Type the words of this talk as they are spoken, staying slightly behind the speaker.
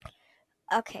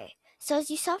Okay, so as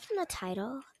you saw from the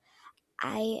title,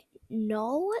 I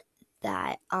know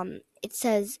that it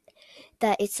says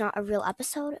that it's not a real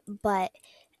episode, but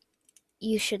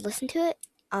you should listen to it.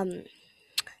 Um,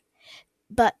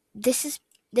 but this is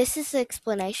the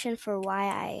explanation for why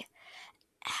I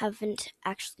haven't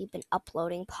actually been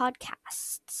uploading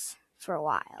podcasts for a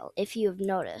while. If you've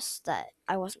noticed that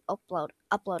I wasn't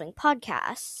uploading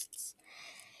podcasts,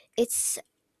 it's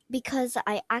because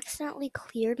I accidentally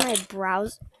cleared my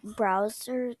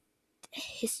browser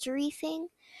history thing.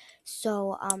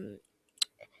 So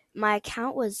my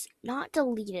account was not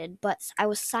deleted, but I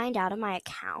was signed out of my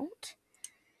account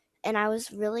and I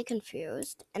was really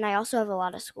confused. And I also have a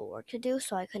lot of schoolwork to do,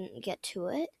 so I couldn't get to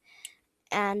it.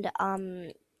 And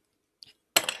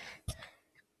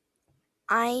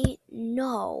I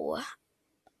know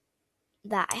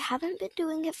that I haven't been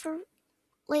doing it for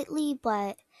lately,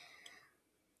 but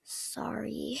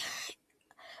sorry.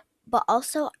 But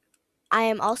also, I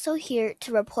am also here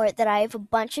to report that I have a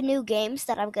bunch of new games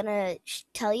that I'm gonna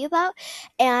tell you about,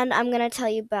 and I'm gonna tell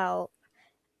you about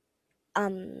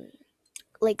um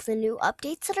like the new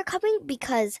updates that are coming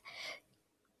because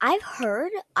I've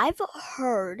heard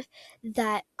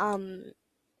that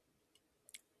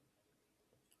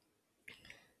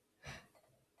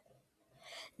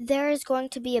there is going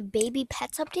to be a baby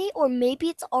pets update, or maybe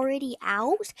it's already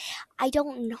out. I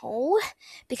don't know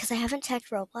because I haven't checked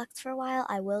Roblox for a while.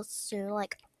 I will soon,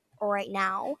 like right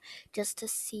now, just to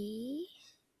see.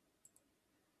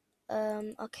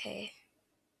 Okay.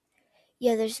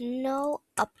 Yeah, there's no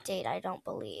update, I don't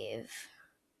believe.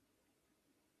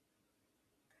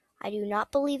 I do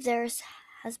not believe there's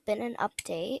has been an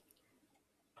update.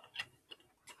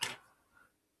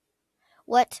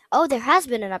 What? Oh, there has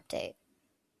been an update.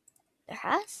 There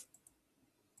has?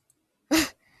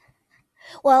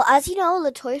 Well, as you know,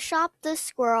 the toy shop, the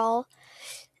squirrel,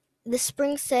 the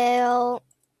spring sale,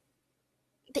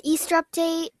 the Easter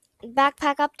update,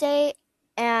 backpack update,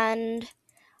 and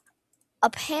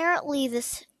apparently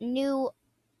this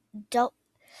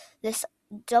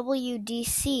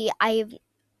WDC. I have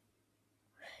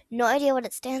no idea what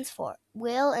it stands for.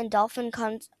 Whale and dolphin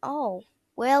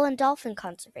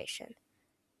conservation.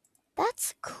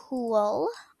 That's cool.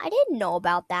 I didn't know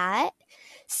about that.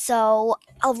 So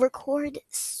I'll record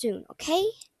soon, okay?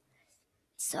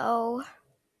 So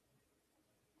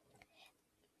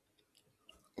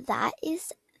that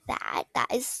is that. That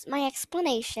is my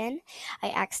explanation. I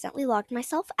accidentally logged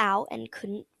myself out and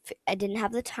I didn't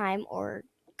have the time or